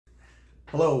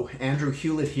Hello, Andrew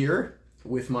Hewlett here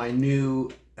with my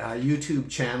new YouTube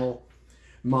channel,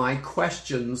 My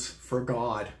Questions for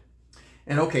God.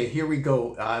 And okay, here we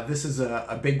go. This is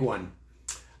a big one.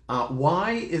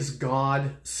 Why is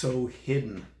God so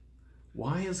hidden?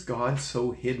 Why is God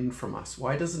so hidden from us?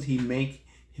 Why doesn't he make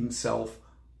himself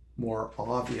more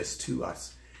obvious to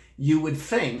us? You would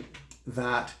think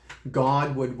that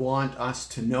God would want us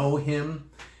to know him,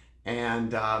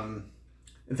 and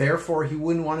therefore he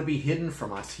wouldn't want to be hidden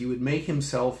from us. He would make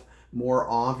himself more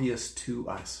obvious to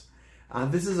us.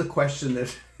 This is a question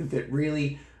that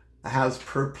really has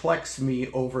perplexed me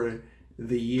over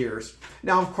the years.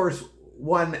 Now, of course,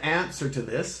 one answer to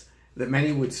this that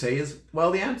many would say is,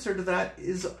 well, the answer to that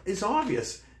is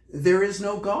obvious. There is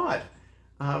no God.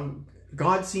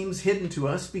 God seems hidden to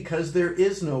us because there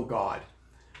is no God.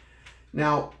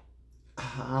 Now,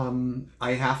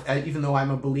 even though I'm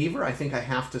a believer, I think I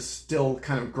have to still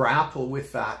kind of grapple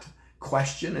with that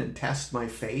question and test my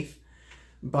faith.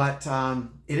 But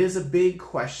it is a big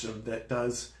question that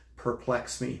does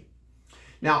perplex me.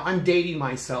 Now, I'm dating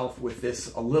myself with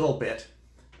this a little bit,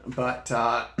 but,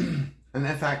 and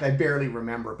in fact, I barely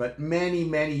remember, but many,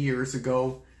 many years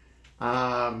ago,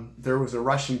 there was a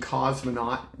Russian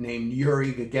cosmonaut named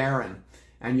Yuri Gagarin.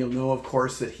 And you'll know, of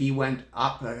course, that he went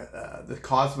up, the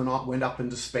cosmonaut went up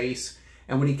into space.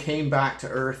 And when he came back to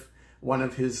Earth, one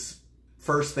of his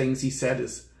first things he said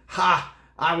is, "Ha!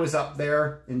 I was up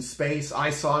there in space.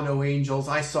 I saw no angels.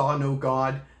 I saw no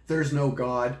God. There's no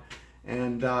God.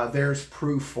 And there's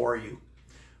proof for you."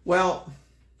 Well,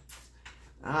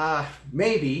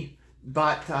 maybe,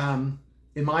 but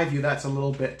in my view, that's a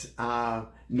little bit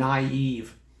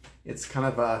naive. It's kind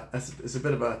of it's a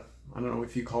bit of a, I don't know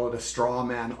if you call it a straw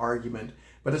man argument,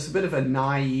 but it's a bit of a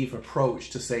naive approach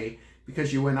to say,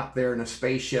 because you went up there in a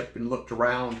spaceship and looked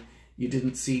around, you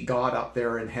didn't see God up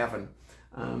there in heaven.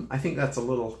 I think that's a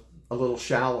little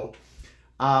shallow.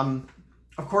 Of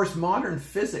course, modern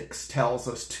physics tells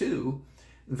us too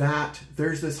that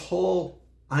there's this whole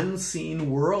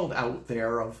unseen world out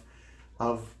there of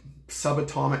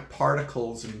subatomic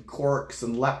particles and quarks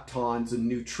and leptons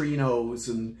and neutrinos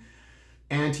and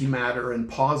antimatter and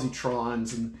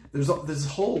positrons, and there's this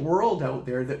whole world out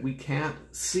there that we can't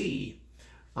see,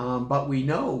 but we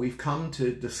know, we've come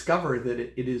to discover that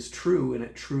it is true and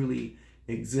it truly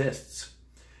exists.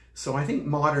 So I think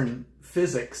modern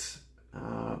physics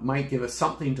might give us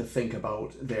something to think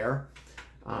about there,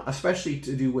 especially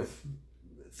to do with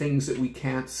things that we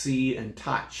can't see and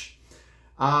touch.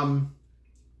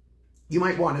 You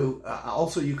might want to,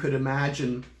 also you could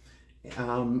imagine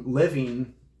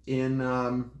living in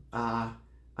some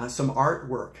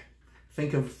artwork.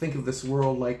 Think of this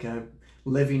world like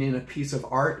living in a piece of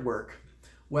artwork.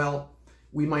 Well,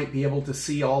 we might be able to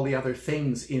see all the other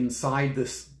things inside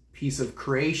this piece of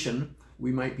creation.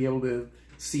 We might be able to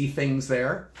see things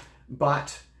there,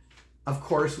 but of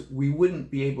course we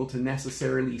wouldn't be able to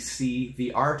necessarily see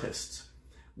the artists.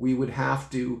 We would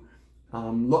have to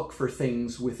look for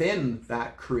things within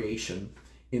that creation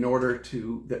in order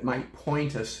that might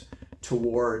point us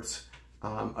towards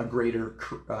a greater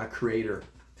creator.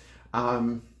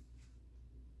 You've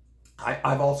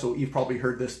probably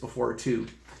heard this before too,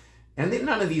 and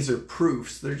none of these are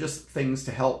proofs. They're just things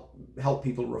to help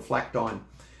people reflect on.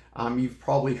 You've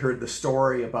probably heard the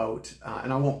story about,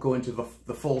 and I won't go into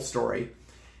the full story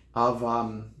of,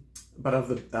 but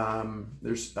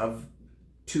of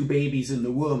two babies in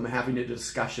the womb having a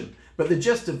discussion. But the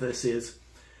gist of this is,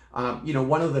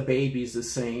 one of the babies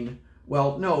is saying,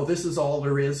 well, no, this is all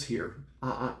there is here.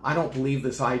 I don't believe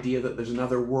this idea that there's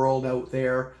another world out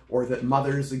there or that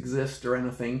mothers exist or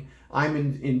anything. I'm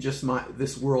in just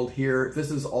this world here.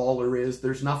 This is all there is.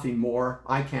 There's nothing more.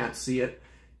 I can't see it.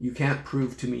 You can't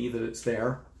prove to me that it's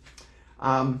there.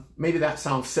 Maybe that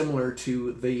sounds similar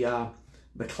to the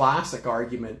classic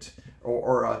argument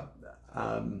or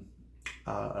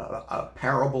a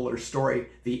parable or story,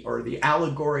 the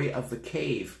allegory of the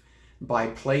cave by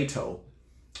Plato.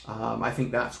 I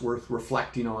think that's worth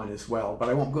reflecting on as well, but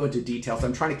I won't go into details.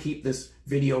 I'm trying to keep this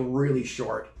video really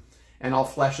short, and I'll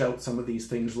flesh out some of these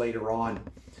things later on.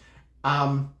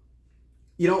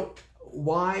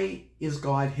 Why is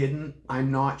God hidden? I'm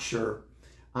not sure.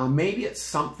 Maybe it's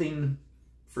something,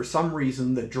 for some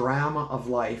reason, the drama of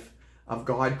life, of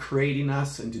God creating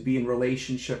us and to be in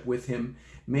relationship with him.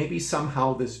 Maybe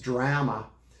somehow this drama,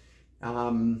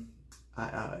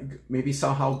 maybe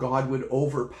somehow God would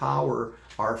overpower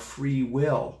our free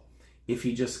will if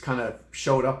he just kind of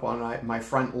showed up on my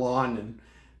front lawn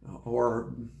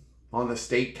or on the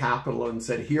state capitol and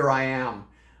said, "Here I am."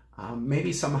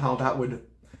 Maybe somehow that would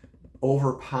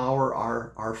overpower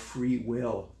our free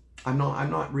will. I'm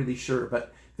not really sure,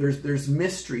 but there's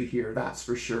mystery here, that's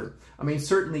for sure. I mean,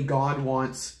 certainly God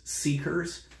wants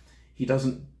seekers. He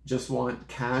doesn't just want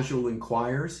casual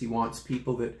inquirers. He wants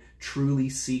people that truly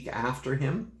seek after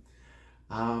him.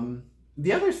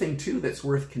 The other thing too that's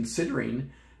worth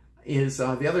considering is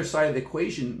the other side of the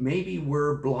equation. Maybe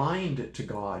we're blind to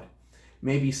God.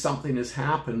 Maybe something has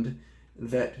happened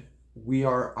that we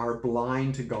are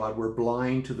blind to God. We're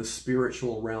blind to the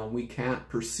spiritual realm. We can't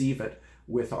perceive it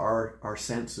with our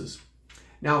senses.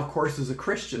 Now, of course, as a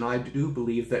Christian, I do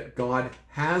believe that God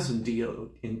has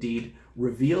indeed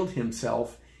revealed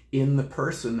himself in the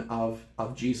person of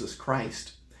Jesus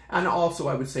Christ. And also,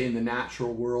 I would say, in the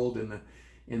natural world,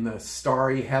 in the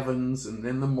starry heavens, and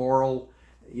in the moral,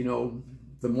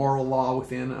 the moral law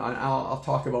within. I'll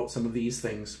talk about some of these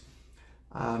things.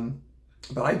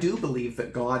 But I do believe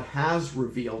that God has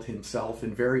revealed himself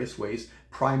in various ways,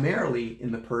 primarily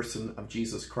in the person of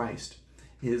Jesus Christ.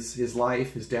 His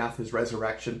life, his death, his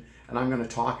resurrection, and I'm going to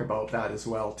talk about that as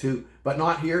well too. But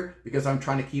not here, because I'm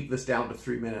trying to keep this down to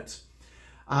 3 minutes.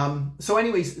 So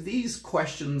anyways, these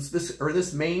questions,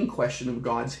 this main question of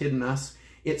God's hidden us,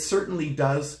 it certainly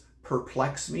does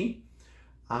perplex me.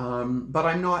 But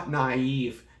I'm not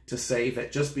naive to say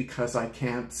that just because I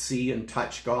can't see and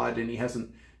touch God and he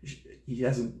hasn't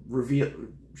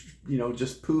revealed,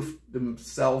 just poofed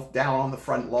himself down on the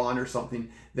front lawn or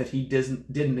something, that he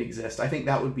didn't exist. I think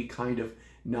that would be kind of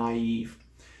naive.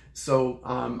 So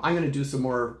I'm going to do some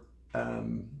more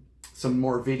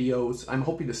videos. I'm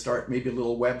hoping to start maybe a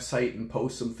little website and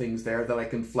post some things there that I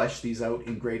can flesh these out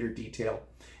in greater detail.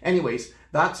 Anyways,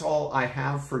 that's all I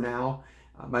have for now.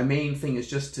 My main thing is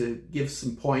just to give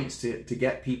some points to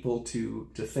get people to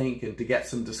think and to get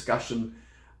some discussion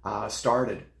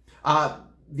started.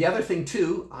 The other thing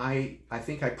too, I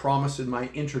think I promised in my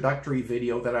introductory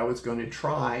video that I was going to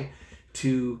try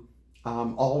to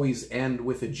always end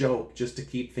with a joke, just to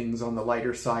keep things on the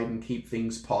lighter side and keep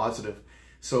things positive.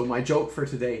 So my joke for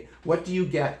today: what do you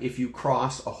get if you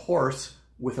cross a horse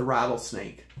with a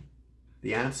rattlesnake?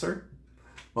 The answer?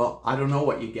 Well, I don't know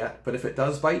what you get, but if it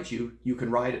does bite you, you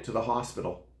can ride it to the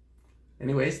hospital.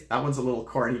 Anyways, that one's a little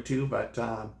corny too, but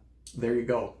there you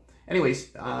go.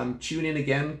 Anyways, tune in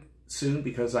again soon,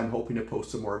 because I'm hoping to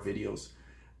post some more videos.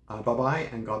 Bye-bye,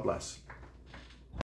 and God bless.